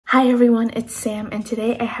Hi everyone, it's Sam and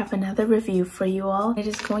today I have another review for you all. It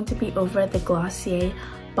is going to be over the Glossier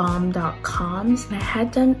Balm DotComs. I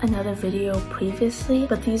had done another video previously,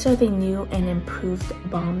 but these are the new and improved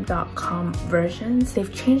Balm DotCom versions.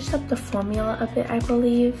 They've changed up the formula a bit, I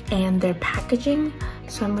believe, and their packaging,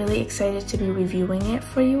 so I'm really excited to be reviewing it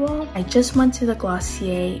for you all. I just went to the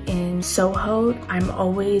Glossier in Soho. I'm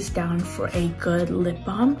always down for a good lip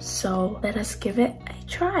balm, so let us give it a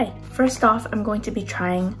try. First off, I'm going to be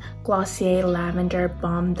trying Glossier Lavender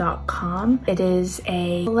Balm DotCom. It is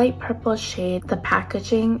a light purple shade. The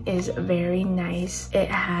packaging is very nice. It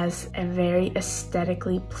has a very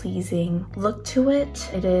aesthetically pleasing look to it.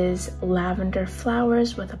 It is lavender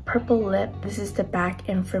flowers with a purple lip. This is the back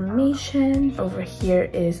information. Over here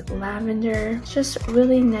is lavender. It's just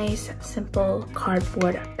really nice, simple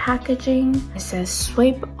cardboard packaging. It says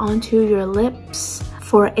swipe onto your lips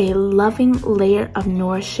for a loving layer of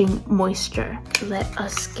nourishing moisture. Let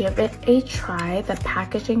us give it a try. The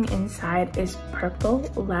packaging inside is purple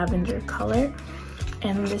lavender color,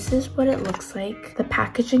 and this is what it looks like. The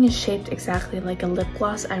packaging is shaped exactly like a lip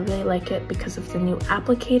gloss. I really like it because of the new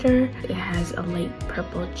applicator. It has a light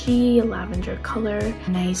purple G, lavender color,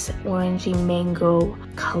 nice orangey mango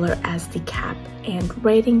color as the cap and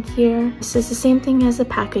writing here. This is the same thing as the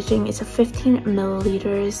packaging. It's a 15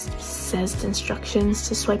 milliliters. Says the instructions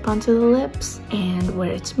to swipe onto the lips and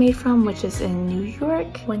where it's made from, which is in New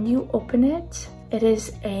York. When you open it, it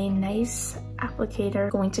is a nice applicator. I'm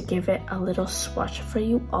going to give it a little swatch for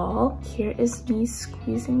you all. Here is me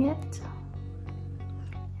squeezing it.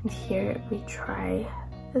 And here we try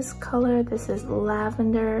this color. This is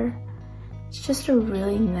lavender. It's just a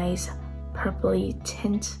really nice purpley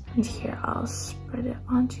tint. And here I'll spread it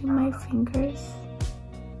onto my fingers.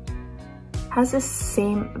 Has the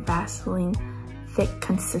same Vaseline thick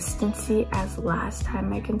consistency as last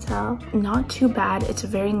time, I can tell. Not too bad. It's a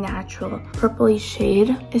very natural purpley shade.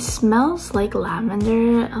 It smells like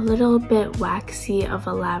lavender, a little bit waxy of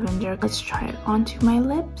a lavender. Let's try it onto my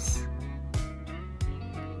lips.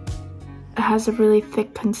 It has a really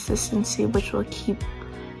thick consistency which will keep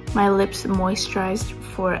my lips moisturized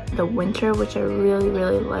for the winter, which I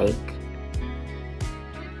really like.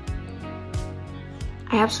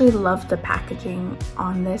 I absolutely love the packaging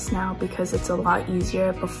on this now because it's a lot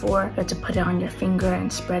easier. Before you had to put it on your finger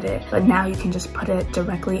and spread it, but now you can just put it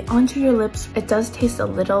directly onto your lips. It does taste a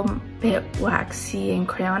little bit waxy and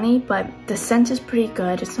crayony, but the scent is pretty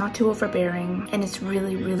good. It's not too overbearing and it's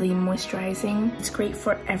really moisturizing. It's great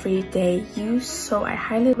for everyday use, so I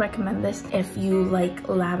highly recommend this if you like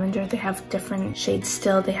lavender. They have different shades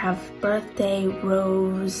still. They have birthday,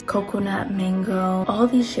 rose, coconut, mango, all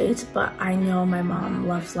these shades, but I know my mom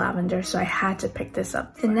loves lavender, so I had to pick this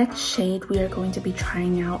up. The next shade we are going to be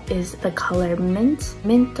trying out is the color Mint.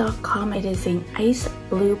 Mint.com. It is an ice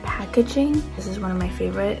blue packaging. This is one of my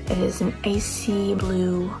favorite. It is an icy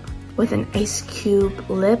blue with an ice cube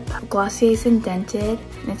lip. Glossier is indented,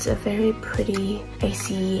 and it's a very pretty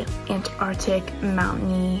icy Antarctic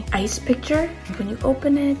mountainy ice picture. When you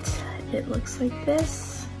open it, it looks like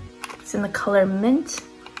this. It's in the color Mint.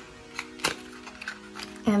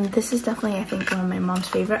 And this is definitely, I think, one of my mom's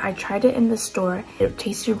favorite. I tried it in the store. It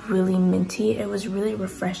tasted really minty. It was really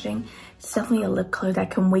refreshing. It's definitely a lip color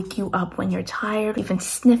that can wake you up when you're tired. Even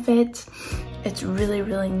sniff it. It's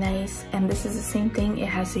really nice. And this is the same thing. It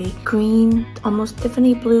has a green, almost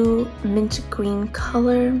Tiffany blue, mint green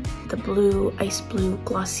color. The blue, ice blue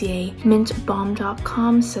Glossier Mint Balm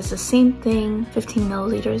DotCom says the same thing. 15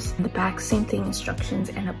 milliliters. In the back, same thing, instructions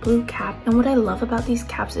and a blue cap. And what I love about these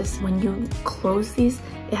caps is when you close these,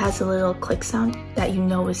 it has a little click sound that you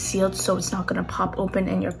know is sealed, so it's not gonna pop open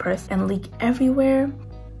in your purse and leak everywhere.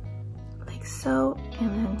 Like so, and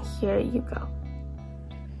then here you go.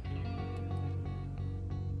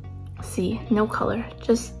 See, no color,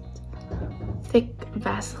 just thick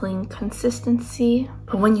Vaseline consistency.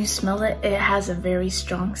 But when you smell it, it has a very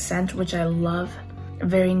strong scent, which I love. A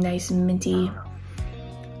very nice minty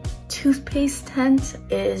toothpaste scent.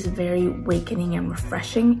 Is very awakening and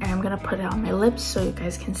refreshing, and I'm gonna put it on my lips so you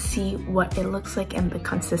guys can see what it looks like and the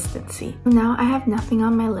consistency. Now I have nothing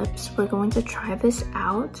on my lips. We're going to try this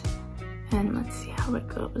out and let's see how it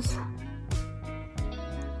goes.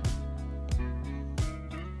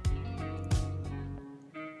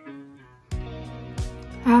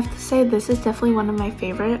 I have to say this is definitely one of my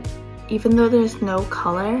favorite. Even though there's no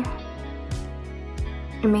color,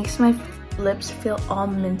 it makes my lips feel all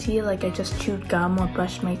minty, like I just chewed gum or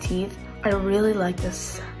brushed my teeth. I really like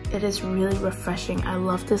this. It is really refreshing. I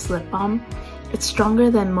love this lip balm. It's stronger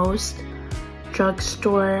than most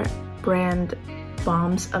drugstore brand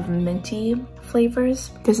balms of minty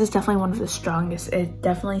flavors. This is definitely one of the strongest. It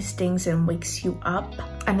definitely stings and wakes you up,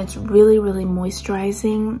 and it's really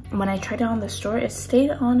moisturizing. When I tried it on the store, it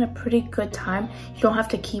stayed on a pretty good time. You don't have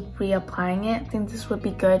to keep reapplying it. I think this would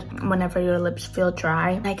be good whenever your lips feel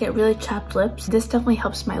dry. I get really chapped lips. This definitely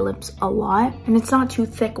helps my lips a lot, and it's not too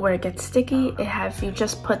thick where it gets sticky. If you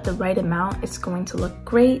just put the right amount, it's going to look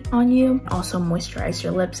great on you. Also moisturize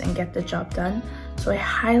your lips and get the job done. So I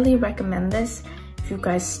highly recommend this. If you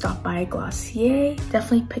guys stop by Glossier,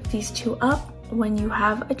 definitely pick these two up when you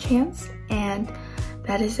have a chance. And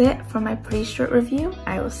that is it for my pretty short review.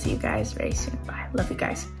 I will see you guys very soon. Bye. Love you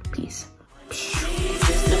guys. Peace.